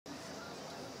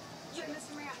So,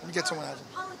 Mr. Mayor, Let me get someone else.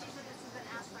 apologies if this has been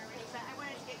asked already, but I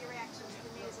wanted to get your reaction to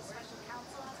the news of special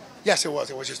counsel. Yes, it was.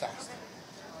 It was just asked.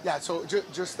 Yeah, so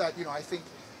just that, I think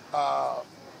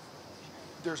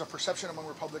there's a perception among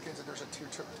Republicans that there's a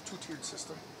two-tiered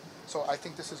system. So I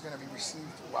think this is going to be received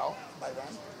well by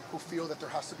them, who feel that there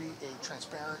has to be a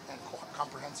transparent and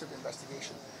comprehensive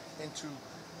investigation into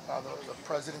the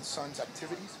president's son's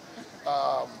activities.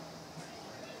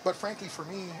 But frankly, for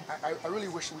me, I really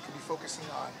wish we could be focusing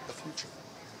on the future.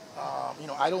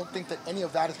 I don't think that any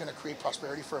of that is going to create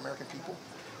prosperity for American people.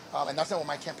 And that's not what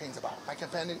my campaign's about. My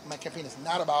campaign is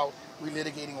not about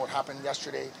relitigating what happened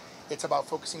yesterday. It's about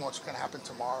focusing on what's going to happen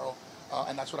tomorrow.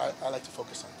 And that's what I like to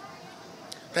focus on.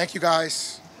 Thank you,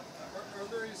 guys.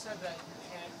 Earlier you said that you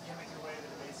can't gimmick your way to the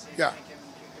debate stage. Yeah. You can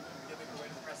gimmick your way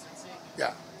to the presidency.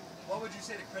 Yeah. What would you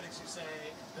say to critics who say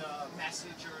the Messi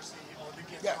jersey or the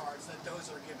gift cards, that those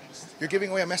are gimmicks? You're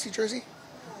giving away a Messi jersey?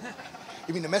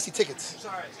 You mean the Messi tickets?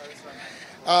 Sorry, that's what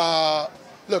I meant.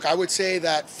 Look, I would say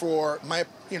that for my,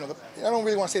 I don't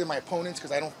really want to say that my opponents,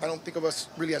 because I don't think of us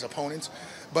really as opponents,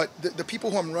 but the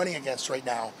people who I'm running against right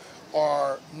now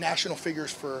are national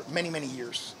figures for many, many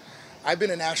years. I've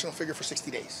been a national figure for 60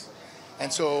 days.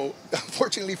 And so,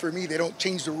 unfortunately for me, they don't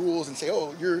change the rules and say,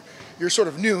 oh, you're sort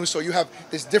of new, so you have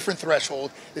this different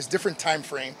threshold, this different time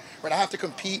frame, where I have to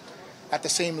compete at the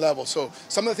same level. So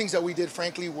some of the things that we did,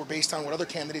 frankly, were based on what other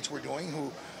candidates were doing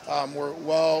who were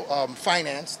well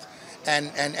financed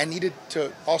and needed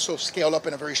to also scale up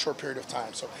in a very short period of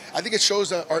time. So I think it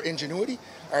shows our ingenuity,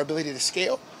 our ability to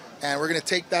scale, and we're going to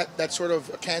take that sort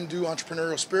of can-do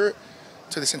entrepreneurial spirit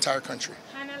to this entire country.